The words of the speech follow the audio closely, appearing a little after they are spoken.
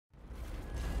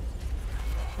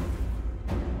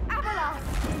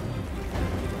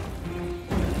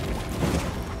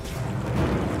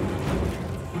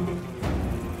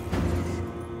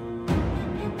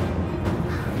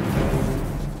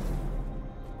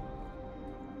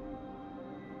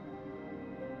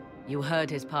You heard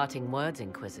his parting words,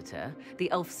 Inquisitor.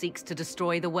 The elf seeks to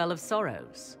destroy the Well of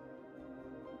Sorrows.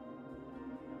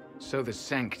 So the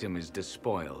Sanctum is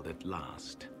despoiled at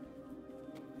last.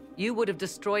 You would have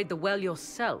destroyed the well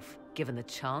yourself, given the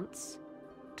chance.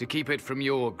 To keep it from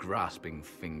your grasping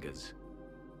fingers.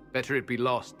 Better it be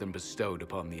lost than bestowed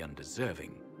upon the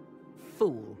undeserving.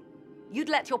 Fool. You'd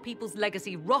let your people's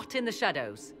legacy rot in the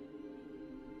shadows.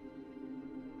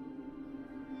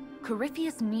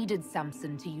 Corypheus needed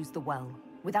Samson to use the well.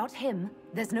 Without him,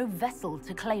 there's no vessel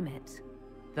to claim it.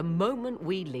 The moment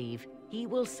we leave, he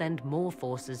will send more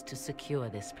forces to secure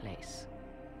this place.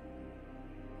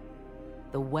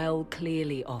 The well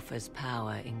clearly offers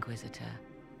power, Inquisitor.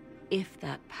 If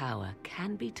that power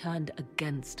can be turned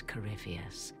against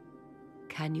Corypheus,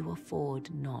 can you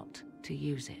afford not to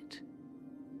use it?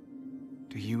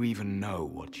 Do you even know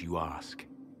what you ask?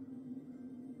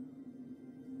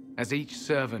 As each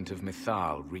servant of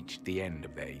Mythal reached the end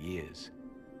of their years,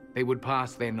 they would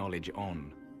pass their knowledge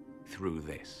on through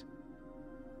this.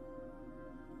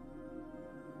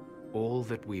 All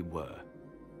that we were,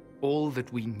 all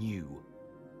that we knew,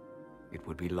 it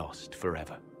would be lost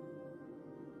forever.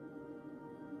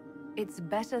 It's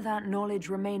better that knowledge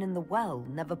remain in the well,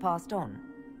 never passed on.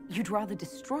 You'd rather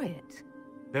destroy it.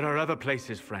 There are other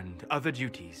places, friend, other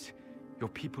duties. Your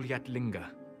people yet linger.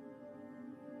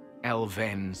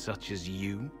 Elven such as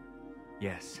you?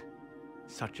 Yes,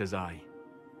 such as I.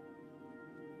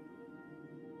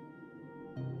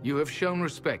 You have shown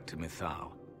respect to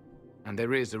Mythal, and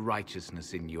there is a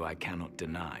righteousness in you I cannot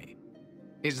deny.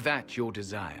 Is that your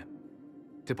desire?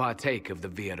 To partake of the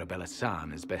Vira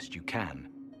Belasan as best you can?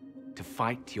 To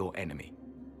fight your enemy?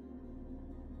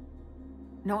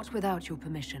 Not without your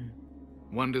permission.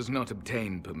 One does not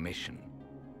obtain permission.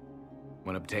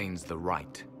 One obtains the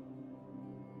right.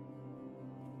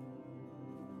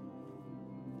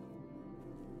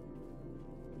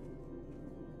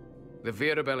 The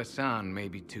Vira Belasan may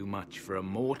be too much for a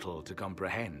mortal to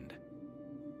comprehend.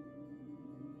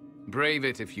 Brave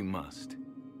it if you must.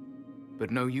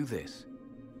 But know you this.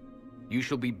 You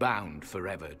shall be bound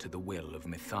forever to the will of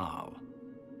Mythal.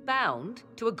 Bound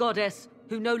to a goddess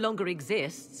who no longer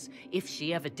exists, if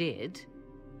she ever did.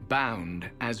 Bound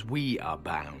as we are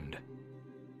bound.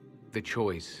 The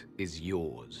choice is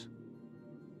yours.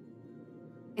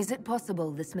 Is it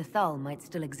possible this Mythal might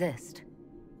still exist?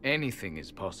 Anything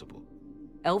is possible.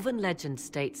 Elven legend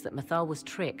states that Mythal was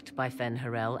tricked by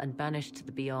Fen-Harel and banished to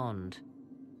the Beyond.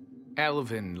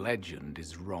 Elven legend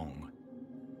is wrong.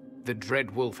 The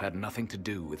Dreadwolf had nothing to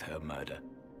do with her murder.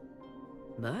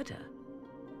 Murder?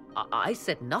 I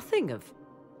said nothing of...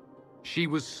 She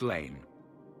was slain,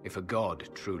 if a god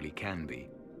truly can be.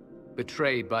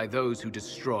 Betrayed by those who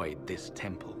destroyed this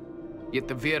temple. Yet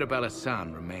the Vira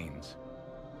Belasan remains.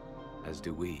 As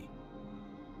do we.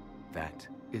 That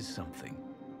is something.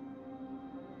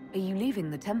 Are you leaving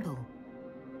the temple?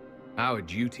 Our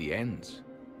duty ends.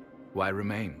 Why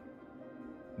remain?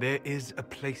 There is a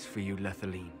place for you,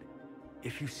 Lethaline,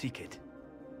 if you seek it.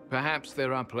 Perhaps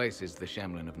there are places the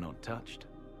Shamlan have not touched.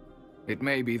 It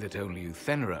may be that only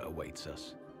Uthenera awaits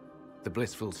us. The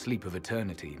blissful sleep of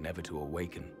eternity, never to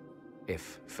awaken,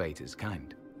 if fate is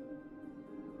kind.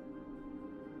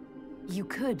 You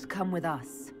could come with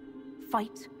us.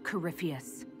 Fight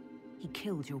Corypheus. He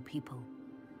killed your people.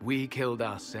 We killed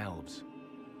ourselves,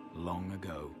 long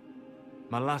ago.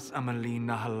 Malas amalin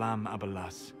nahalam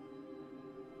abalas.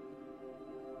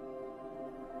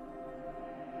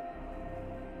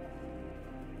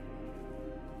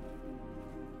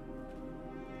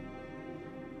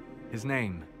 His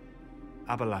name,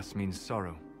 Abalas, means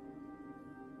sorrow.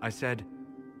 I said,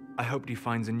 I hoped he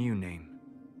finds a new name.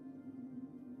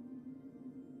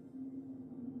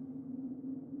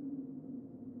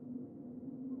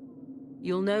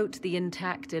 You'll note the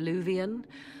intact Illuvian.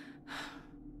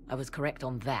 I was correct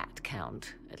on that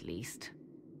count, at least.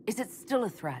 Is it still a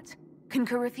threat? Can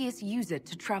Corypheus use it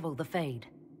to travel the Fade?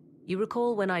 You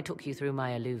recall when I took you through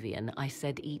my Illuvian, I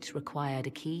said each required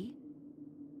a key?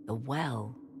 The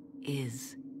well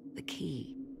is the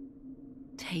key.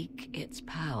 Take its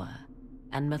power,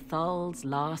 and Mythal's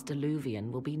last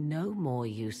Illuvian will be no more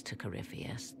use to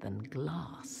Corypheus than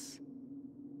glass.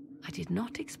 I did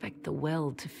not expect the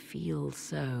well to feel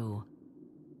so...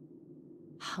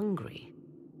 hungry.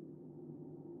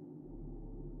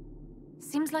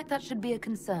 Seems like that should be a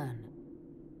concern.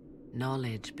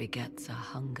 Knowledge begets a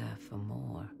hunger for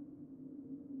more.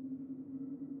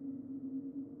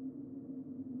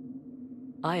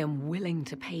 I am willing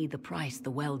to pay the price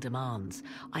the well demands.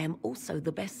 I am also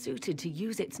the best suited to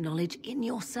use its knowledge in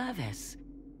your service.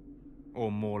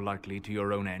 Or more likely to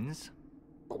your own ends?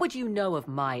 What would you know of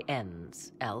my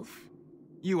ends, elf?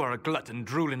 You are a glutton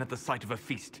drooling at the sight of a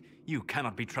feast. You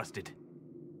cannot be trusted.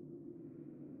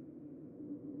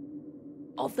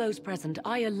 Of those present,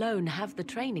 I alone have the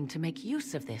training to make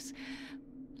use of this.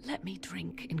 Let me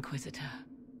drink, Inquisitor.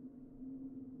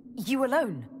 You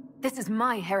alone? This is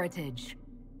my heritage.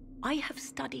 I have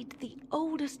studied the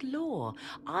oldest lore.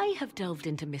 I have delved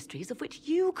into mysteries of which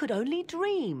you could only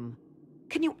dream.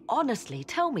 Can you honestly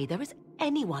tell me there is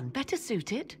anyone better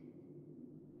suited?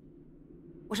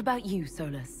 What about you,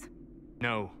 Solus?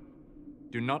 No.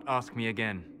 Do not ask me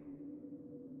again.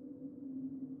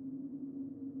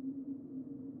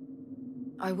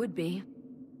 I would be.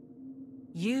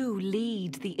 You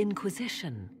lead the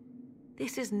Inquisition.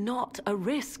 This is not a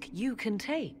risk you can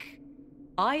take.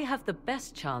 I have the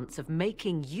best chance of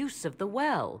making use of the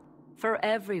well for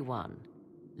everyone.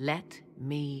 Let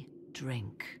me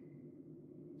drink.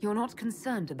 You're not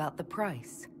concerned about the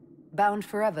price? Bound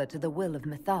forever to the will of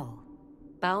Mythal?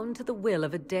 Bound to the will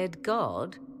of a dead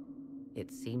god?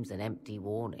 It seems an empty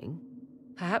warning.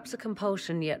 Perhaps a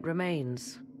compulsion yet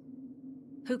remains.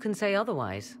 Who can say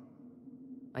otherwise?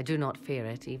 I do not fear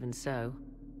it, even so.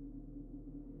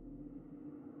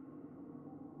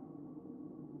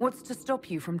 What's to stop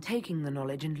you from taking the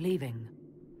knowledge and leaving?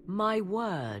 My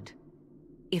word.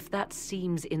 If that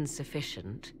seems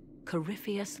insufficient,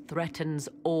 Corypheus threatens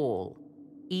all,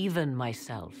 even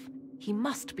myself. He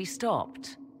must be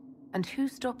stopped. And who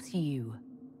stops you?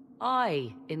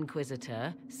 I,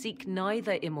 Inquisitor, seek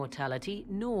neither immortality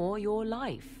nor your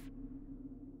life.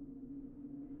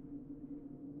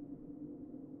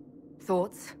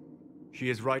 Thoughts? She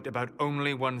is right about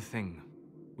only one thing.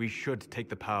 We should take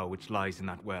the power which lies in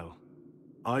that well.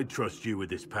 I trust you with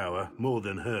this power more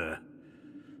than her.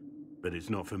 But it's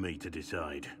not for me to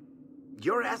decide.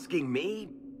 You're asking me?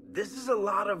 This is a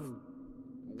lot of...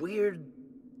 weird...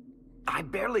 I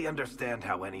barely understand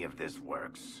how any of this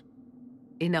works.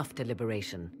 Enough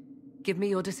deliberation. Give me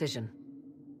your decision.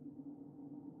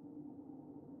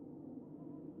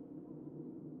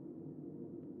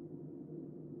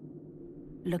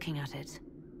 Looking at it,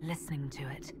 listening to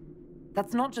it.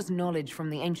 That's not just knowledge from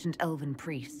the ancient elven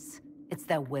priests. It's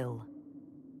their will.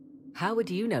 How would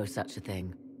you know such a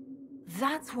thing?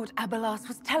 That's what Abelas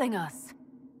was telling us.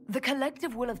 The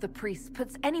collective will of the priests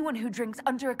puts anyone who drinks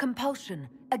under a compulsion,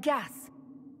 a gas.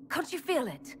 Can't you feel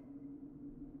it?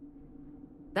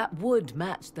 That would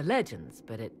match the legends,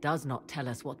 but it does not tell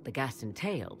us what the gas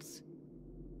entails.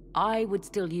 I would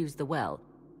still use the well,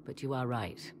 but you are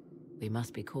right. We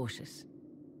must be cautious.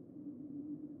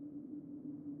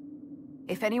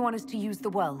 If anyone is to use the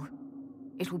well,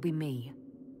 it will be me.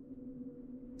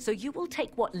 So you will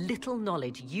take what little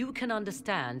knowledge you can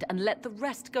understand and let the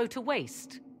rest go to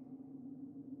waste?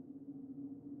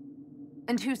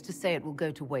 And who's to say it will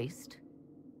go to waste?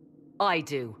 I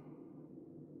do.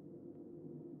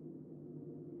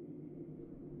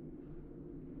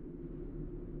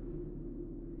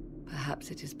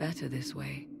 Perhaps it is better this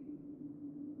way.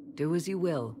 Do as you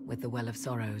will with the Well of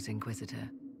Sorrows, Inquisitor.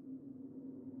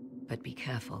 But be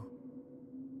careful.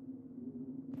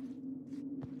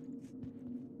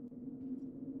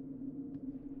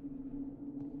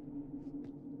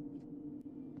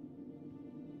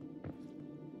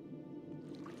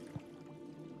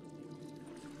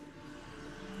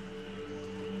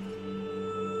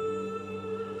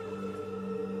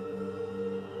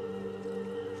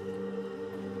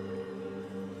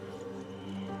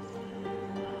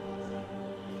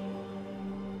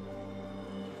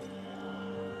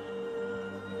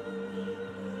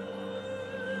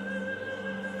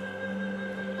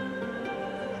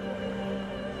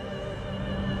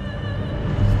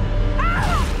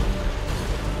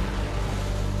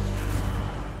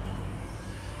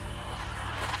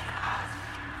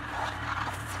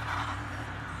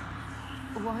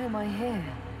 Why am I here?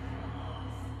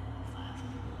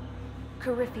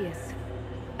 Corypheus,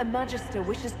 a Magister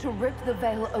wishes to rip the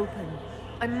veil open.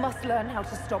 I must learn how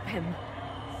to stop him.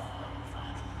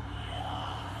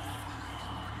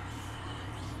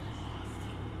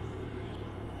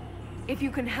 If you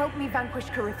can help me vanquish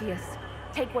Corypheus,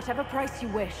 take whatever price you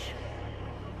wish.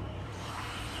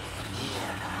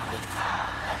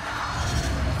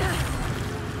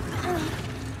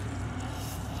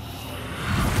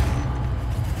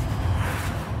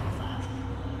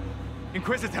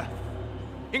 Inquisitor!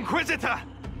 Inquisitor!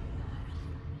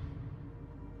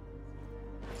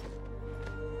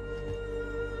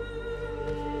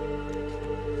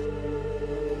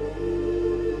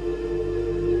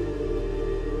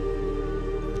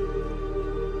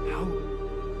 How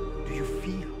do you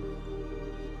feel?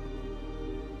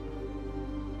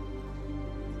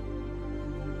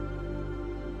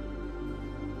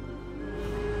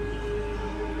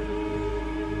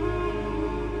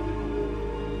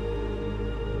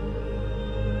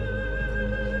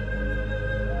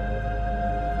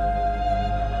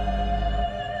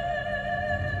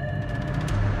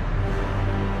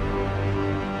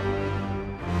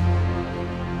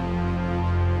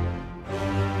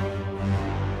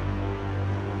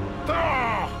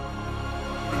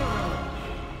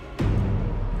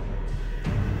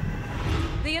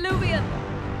 Eluvian!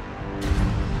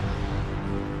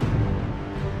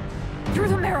 Through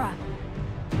the mirror!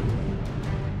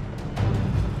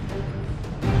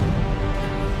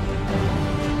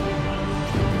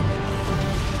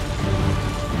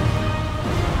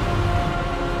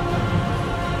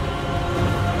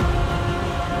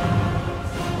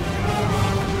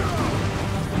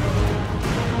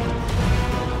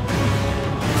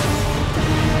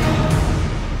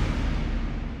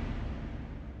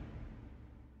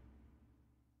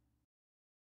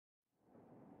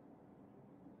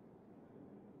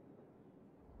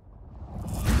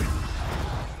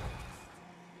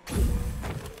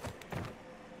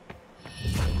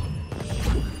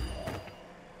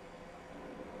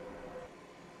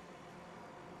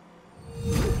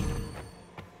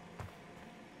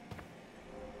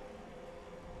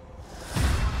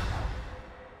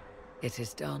 It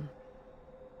is done.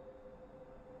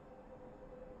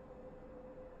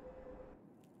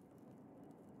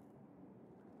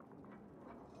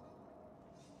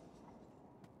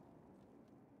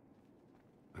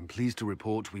 I'm pleased to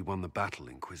report we won the battle,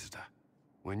 Inquisitor.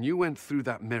 When you went through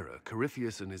that mirror,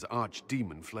 Corypheus and his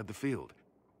archdemon fled the field.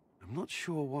 I'm not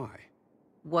sure why.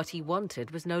 What he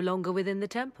wanted was no longer within the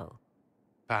temple.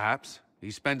 Perhaps. He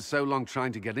spent so long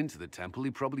trying to get into the temple,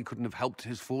 he probably couldn't have helped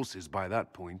his forces by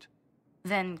that point.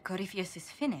 Then Corypheus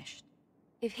is finished.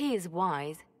 If he is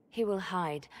wise, he will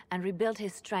hide and rebuild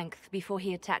his strength before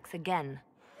he attacks again.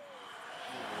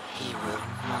 He will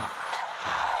not.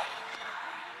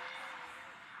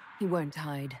 He won't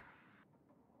hide.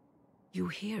 You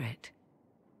hear it.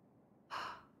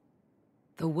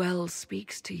 The well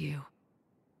speaks to you.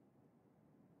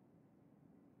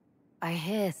 I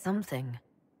hear something.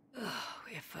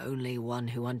 If only one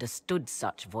who understood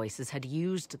such voices had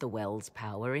used the well's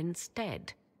power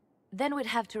instead. Then we'd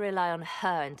have to rely on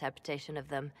her interpretation of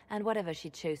them, and whatever she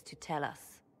chose to tell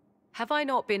us. Have I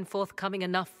not been forthcoming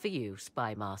enough for you,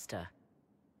 Spy Master?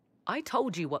 I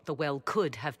told you what the well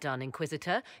could have done,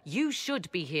 Inquisitor. You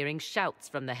should be hearing shouts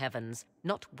from the heavens,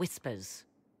 not whispers.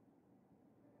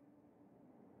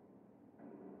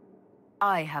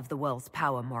 I have the well's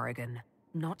power, Morrigan,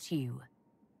 not you.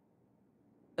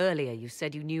 Earlier you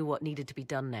said you knew what needed to be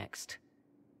done next.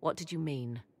 What did you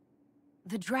mean?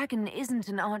 The dragon isn't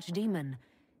an archdemon.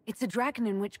 It's a dragon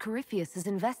in which Corypheus has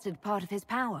invested part of his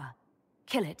power.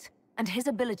 Kill it, and his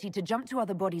ability to jump to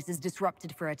other bodies is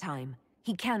disrupted for a time.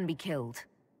 He can be killed.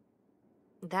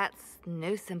 That's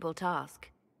no simple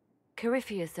task.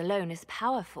 Corypheus alone is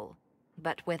powerful,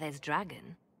 but with his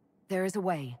dragon... There is a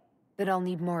way, but I'll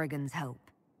need Morrigan's help.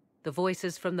 The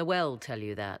voices from the well tell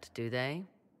you that, do they?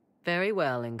 Very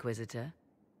well, Inquisitor.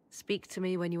 Speak to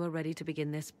me when you are ready to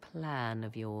begin this plan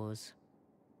of yours.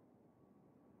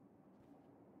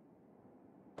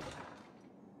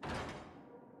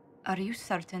 Are you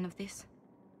certain of this?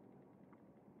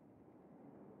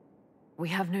 We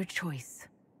have no choice.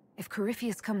 If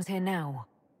Corypheus comes here now...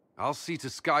 I'll see to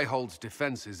Skyhold's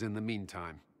defenses in the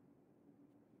meantime.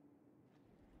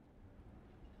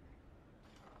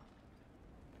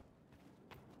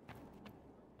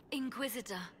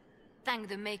 Inquisitor, thank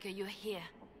the Maker you're here.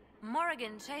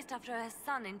 Morrigan chased after her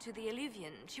son into the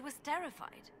Eluvian. She was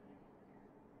terrified.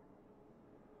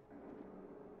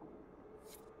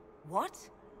 What?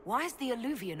 Why is the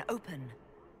Eluvian open?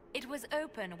 It was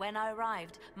open when I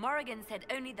arrived. Morrigan said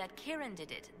only that Keiran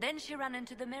did it. Then she ran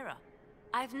into the mirror.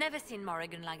 I've never seen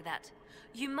Morrigan like that.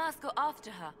 You must go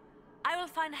after her. I will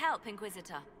find help,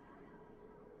 Inquisitor.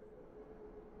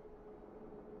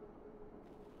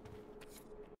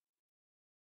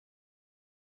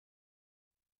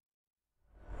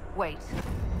 Wait,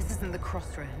 this isn't the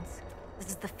crossroads. This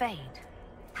is the Fade.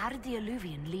 How did the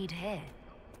Eluvian lead here?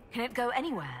 Can it go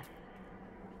anywhere?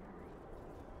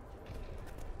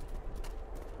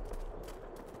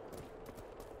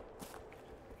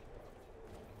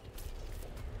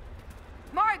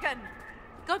 Morrigan!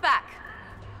 Go back!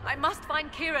 I must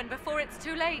find Keiran before it's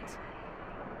too late.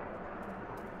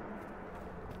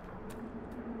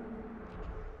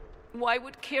 Why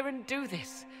would Keiran do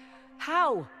this?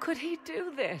 How could he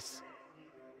do this?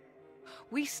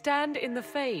 We stand in the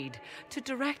Fade. To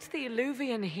direct the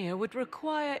Eluvian here would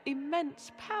require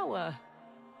immense power.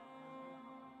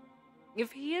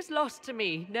 If he is lost to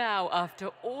me now, after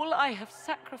all I have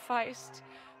sacrificed...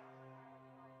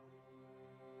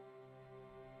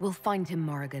 We'll find him,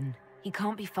 Morrigan. He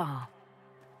can't be far.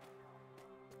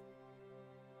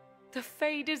 The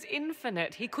Fade is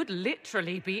infinite. He could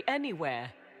literally be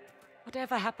anywhere.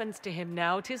 Whatever happens to him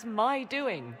now, 'tis my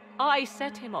doing. I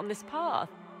set him on this path.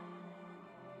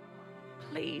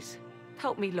 Please,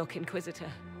 help me look, Inquisitor.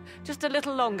 Just a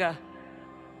little longer.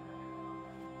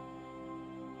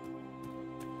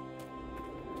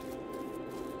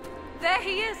 There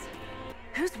he is!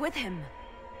 Who's with him?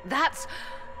 That's...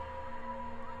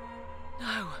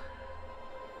 No.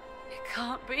 It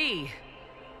can't be.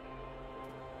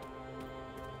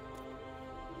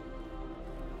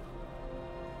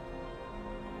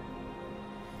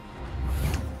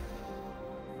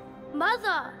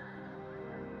 Mother!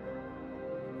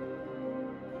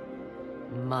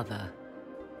 Mother.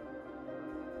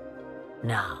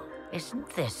 Now, isn't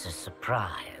this a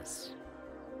surprise?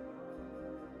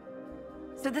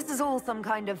 So this is all some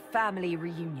kind of family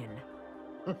reunion.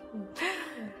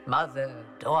 Mother,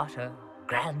 daughter,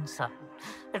 grandson.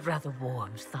 It rather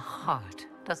warms the heart,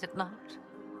 does it not?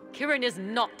 Keiran is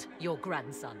not your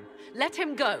grandson. Let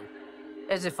him go.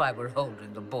 As if I were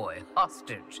holding the boy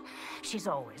hostage. She's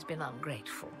always been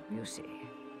ungrateful, you see.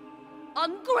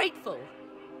 Ungrateful?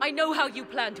 I know how you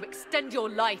plan to extend your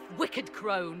life, wicked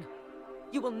crone.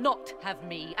 You will not have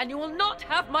me, and you will not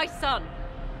have my son.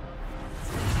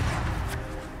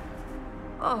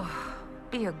 Oh,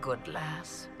 be a good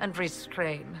lass, and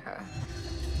restrain her.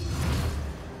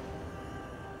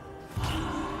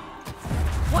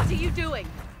 What are you doing?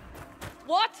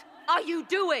 What are you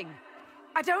doing?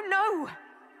 I don't know!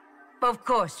 Of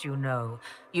course you know.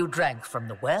 You drank from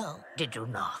the well, did you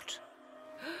not?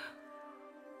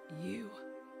 You...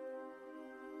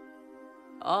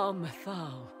 are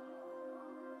Mythal.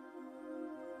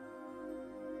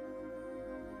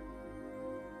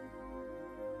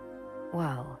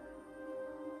 Well,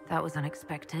 that was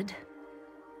unexpected.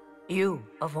 You,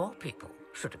 of all people,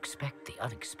 should expect the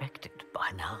unexpected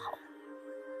by now.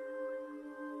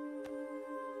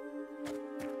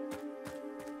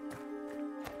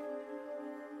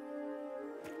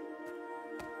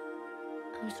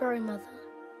 I'm sorry, Mother.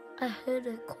 I heard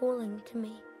her calling to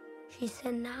me. She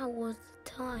said now was the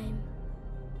time.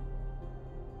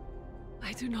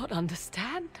 I do not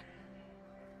understand.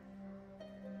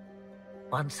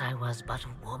 Once I was but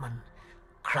a woman,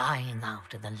 crying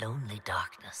out in the lonely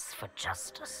darkness for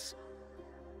justice.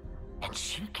 And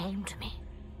she came to me,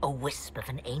 a wisp of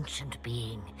an ancient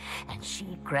being, and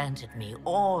she granted me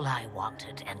all I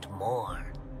wanted and more.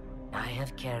 I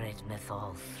have carried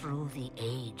Mythal through the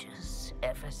ages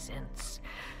ever since,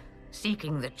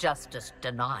 seeking the justice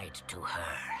denied to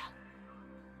her.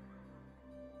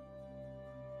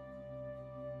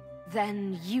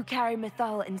 Then you carry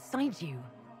Mythal inside you?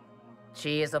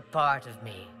 She is a part of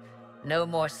me, no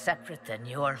more separate than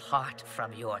your heart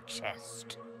from your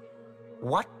chest.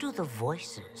 What do the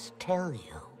voices tell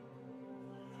you?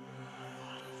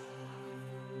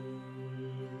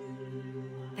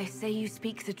 They say you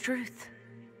speak the truth.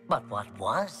 But what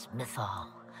was Mythal?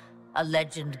 A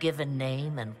legend given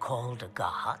name and called a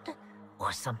god?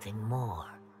 Or something more?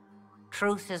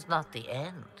 Truth is not the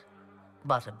end,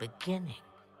 but a beginning.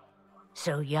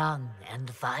 So young and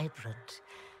vibrant,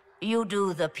 you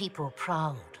do the people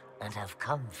proud and have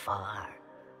come far.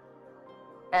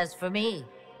 As for me,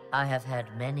 I have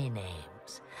had many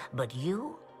names, but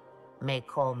you may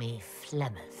call me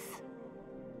Flemeth.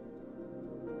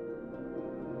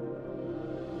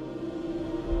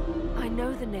 I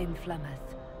know the name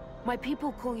Flemeth. My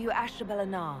people call you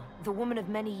Ashabelanar, the woman of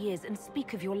many years, and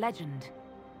speak of your legend.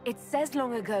 It says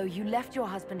long ago you left your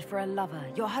husband for a lover.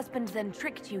 Your husband then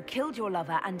tricked you, killed your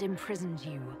lover, and imprisoned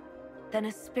you. Then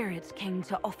a spirit came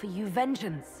to offer you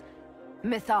vengeance.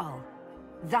 Mythal,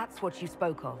 that's what you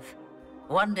spoke of.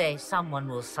 One day someone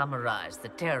will summarize the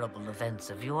terrible events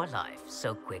of your life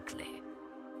so quickly.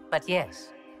 But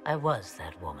yes, I was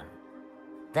that woman.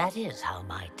 That is how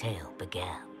my tale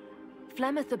began.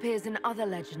 Flemeth appears in other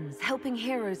legends, helping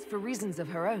heroes for reasons of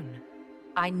her own.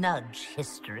 I nudge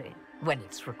history when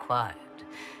it's required.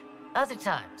 Other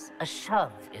times, a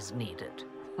shove is needed.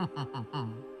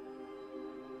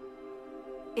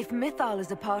 If Mythal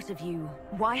is a part of you,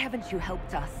 why haven't you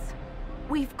helped us?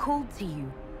 We've called to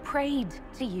you, prayed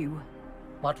to you.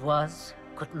 What was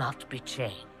could not be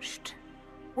changed.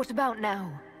 What about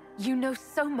now? You know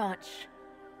so much.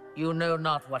 You know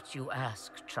not what you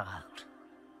ask, child.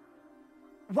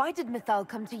 Why did Mythal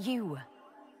come to you?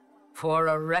 For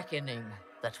a reckoning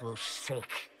that will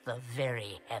shake the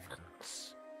very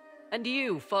heavens. And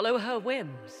you follow her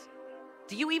whims?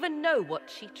 Do you even know what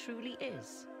she truly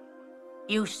is?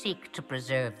 You seek to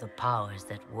preserve the powers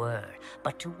that were,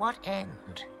 but to what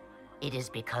end? It is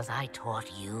because I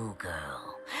taught you,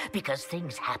 girl. Because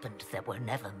things happened that were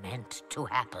never meant to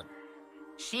happen.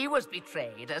 She was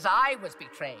betrayed as I was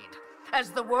betrayed, as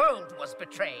the world was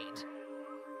betrayed.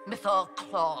 Mythal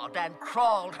clawed and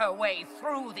crawled her way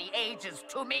through the ages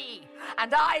to me,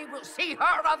 and I will see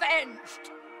her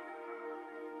avenged!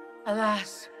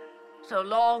 Alas, so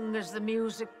long as the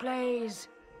music plays,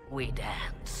 we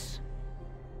dance.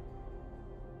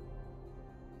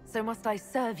 So must I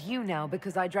serve you now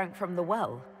because I drank from the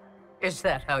well? Is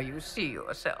that how you see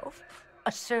yourself?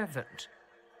 A servant?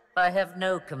 I have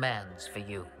no commands for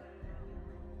you.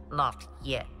 Not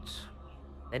yet.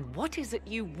 Then what is it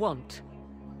you want?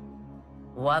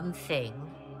 One thing,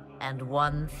 and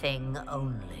one thing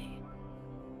only.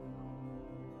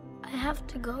 I have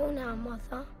to go now,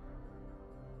 Mother.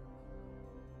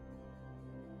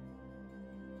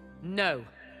 No.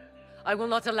 I will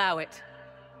not allow it.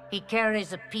 He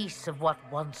carries a piece of what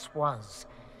once was,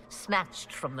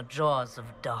 snatched from the jaws of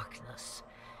darkness.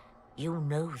 You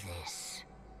know this.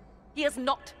 He is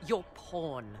not your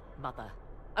pawn, Mother.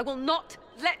 I will not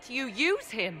let you use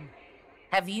him!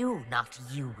 Have you not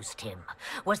used him?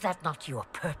 Was that not your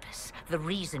purpose? The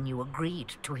reason you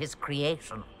agreed to his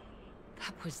creation?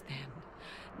 That was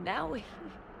then. Now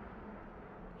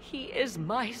he is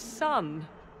my son.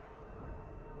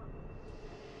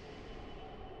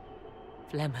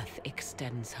 Flemeth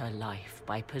extends her life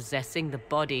by possessing the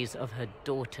bodies of her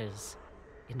daughters,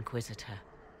 Inquisitor.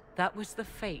 That was the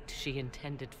fate she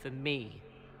intended for me.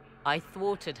 I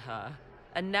thwarted her,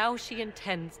 and now she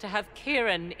intends to have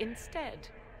Keiran instead.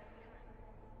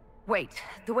 Wait,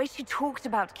 the way she talked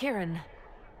about Keiran...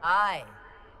 I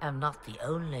am not the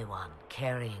only one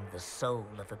carrying the soul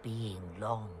of a being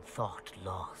long thought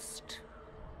lost.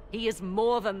 He is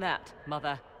more than that,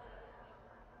 Mother.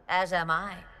 As am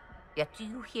I. Yet do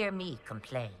you hear me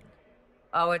complain?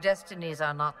 Our destinies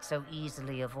are not so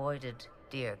easily avoided,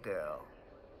 dear girl.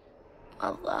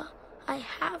 Mother, I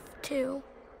have to.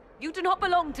 You do not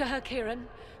belong to her, Keiran.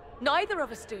 Neither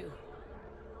of us do.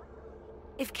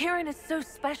 If Keiran is so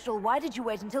special, why did you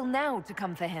wait until now to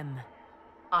come for him?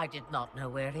 I did not know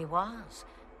where he was.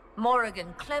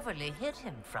 Morrigan cleverly hid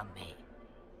him from me.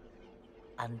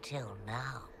 Until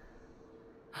now.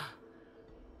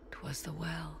 'Twas the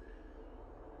well.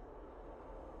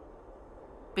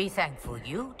 Be thankful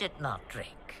you did not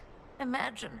drink.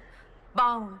 Imagine,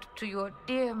 bound to your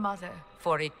dear mother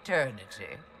for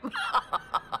eternity.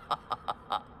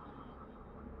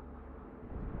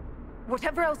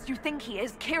 Whatever else you think he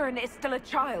is, Keiran is still a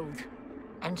child.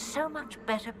 And so much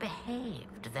better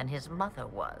behaved than his mother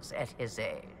was at his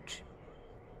age.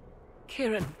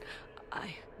 Keiran,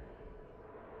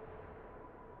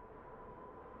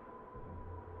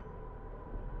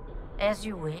 As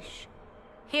you wish.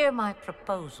 Hear my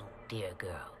proposal, dear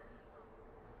girl.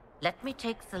 Let me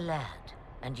take the lad,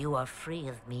 and you are free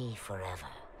of me forever.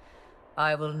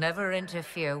 I will never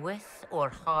interfere with or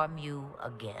harm you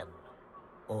again.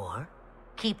 Or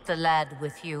keep the lad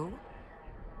with you,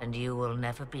 and you will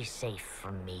never be safe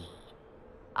from me.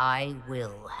 I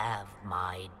will have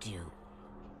my due.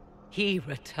 he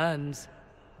returns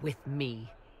with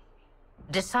me.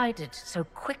 Decided so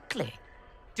quickly.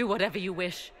 Do whatever you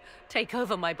wish. Take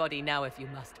over my body now if you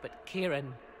must, but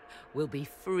Keiran will be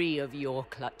free of your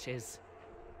clutches.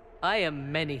 I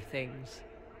am many things,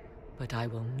 but I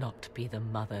will not be the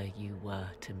mother you were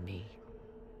to me.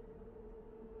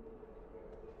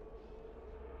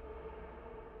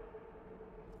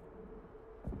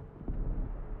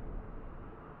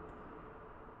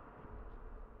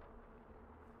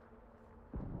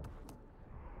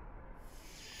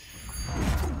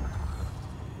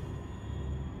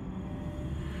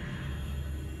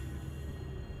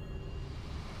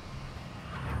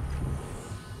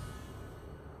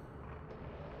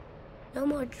 No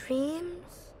more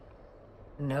dreams?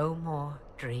 No more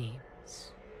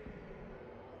dreams.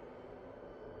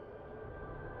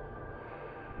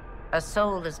 A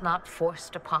soul is not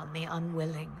forced upon the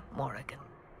unwilling, Morrigan.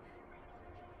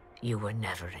 You were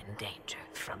never in danger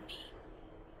from me.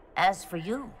 As for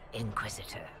you,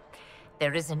 Inquisitor,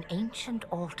 there is an ancient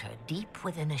altar deep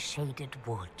within a shaded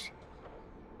wood.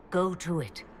 Go to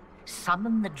it.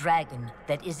 Summon the dragon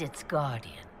that is its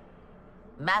guardian.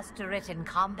 Master it in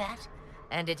combat,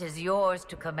 and it is yours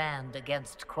to command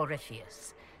against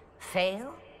Corypheus.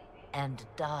 Fail, and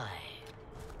die.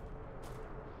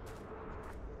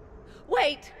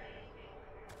 Wait!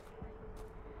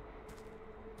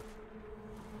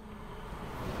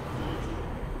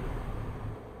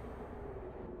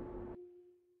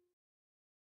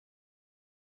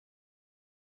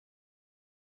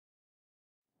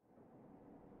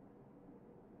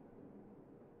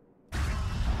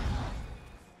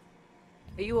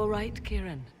 Are you all right,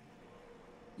 Keiran?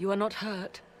 You are not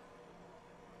hurt?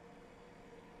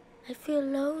 I feel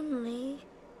lonely.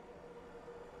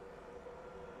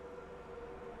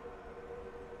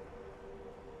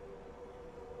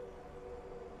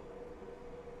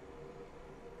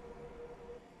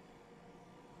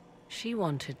 She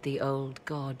wanted the old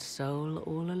god soul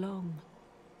all along.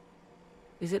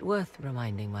 Is it worth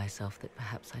reminding myself that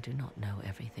perhaps I do not know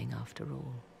everything after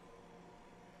all?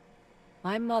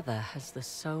 My mother has the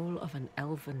soul of an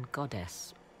elven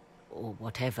goddess, or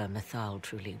whatever Mythal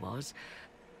truly was,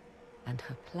 and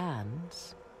her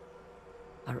plans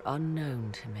are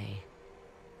unknown to me.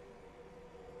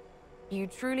 You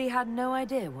truly had no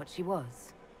idea what she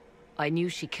was? I knew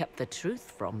she kept the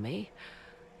truth from me.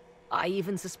 I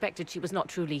even suspected she was not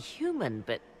truly human,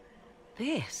 but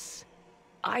this...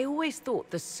 I always thought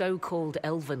the so-called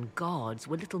elven gods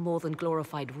were little more than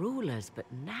glorified rulers,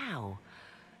 but now...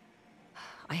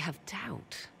 I have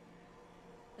doubt.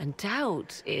 And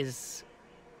doubt is...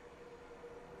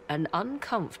 an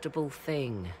uncomfortable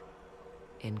thing,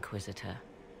 Inquisitor.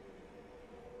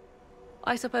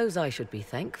 I suppose I should be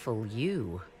thankful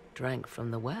you drank from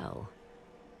the well.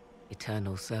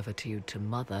 Eternal servitude to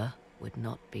Mother would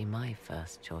not be my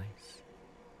first choice.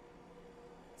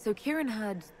 So Keiran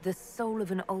had the soul of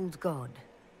an old god?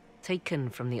 Taken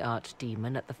from the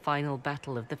archdemon at the final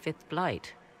battle of the Fifth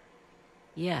Blight.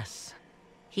 Yes,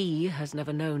 he has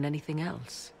never known anything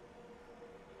else.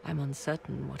 I'm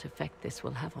uncertain what effect this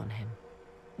will have on him.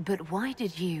 But why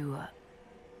did you...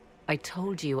 I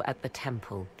told you at the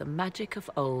temple, the magic of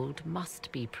old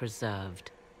must be preserved,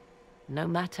 no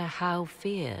matter how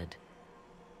feared.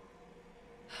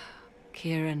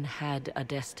 Keiran had a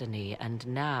destiny, and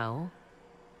now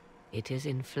it is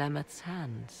in Flemeth's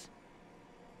hands.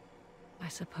 I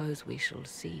suppose we shall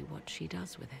see what she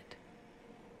does with it.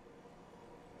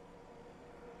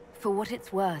 For what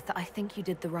it's worth, I think you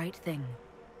did the right thing.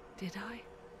 Did I?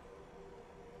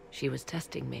 She was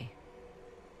testing me,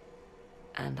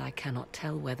 and I cannot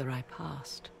tell whether I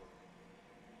passed.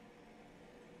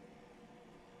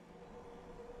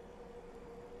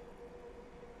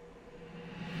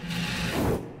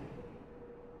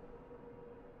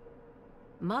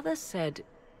 Mother said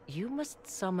you must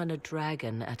summon a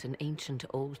dragon at an ancient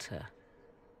altar.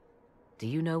 Do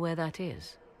you know where that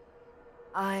is?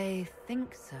 I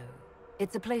think so.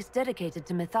 It's a place dedicated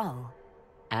to Mythal.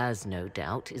 As no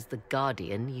doubt is the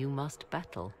guardian you must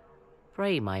battle.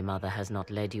 Pray my mother has not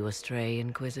led you astray,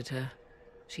 Inquisitor.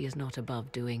 She is not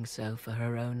above doing so for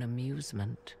her own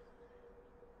amusement.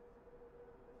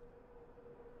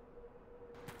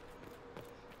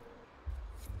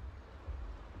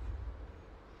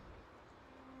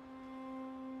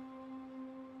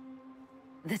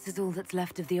 This is all that's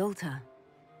left of the altar.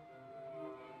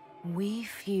 We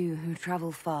few who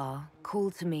travel far, call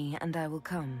to me and I will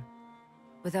come.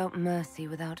 Without mercy,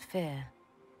 without fear.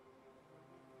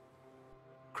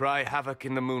 Cry havoc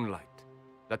in the moonlight.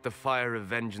 Let the fire of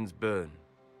vengeance burn.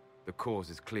 The cause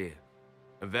is clear.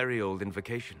 A very old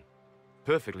invocation.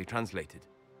 Perfectly translated.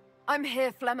 I'm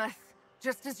here, Flemeth,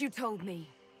 just as you told me.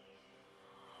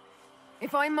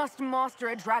 If I must master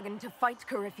a dragon to fight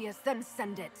Corypheus, then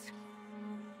send it.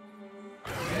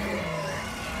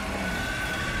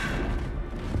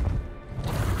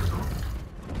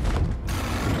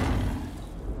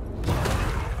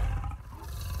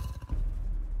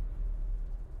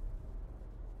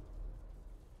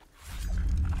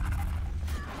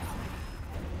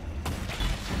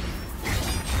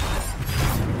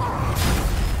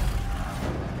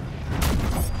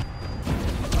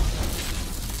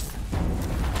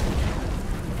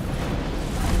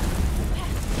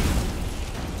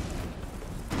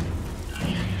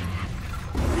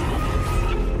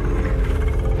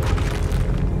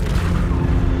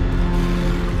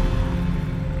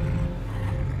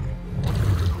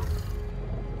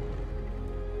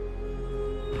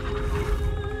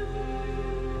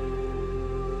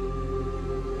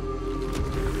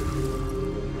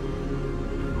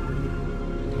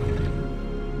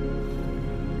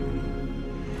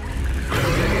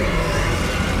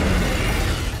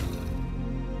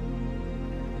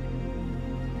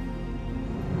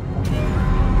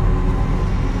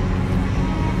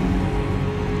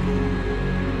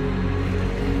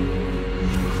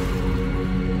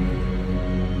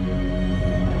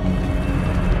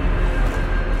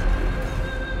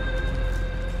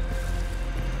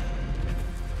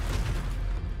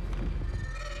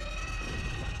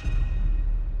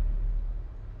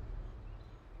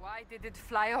 Did it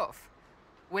fly off?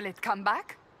 Will it come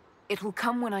back? It will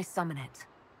come when I summon it.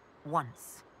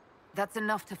 Once. That's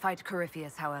enough to fight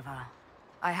Corypheus, however.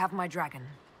 I have my dragon.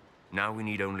 Now we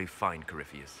need only find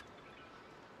Corypheus.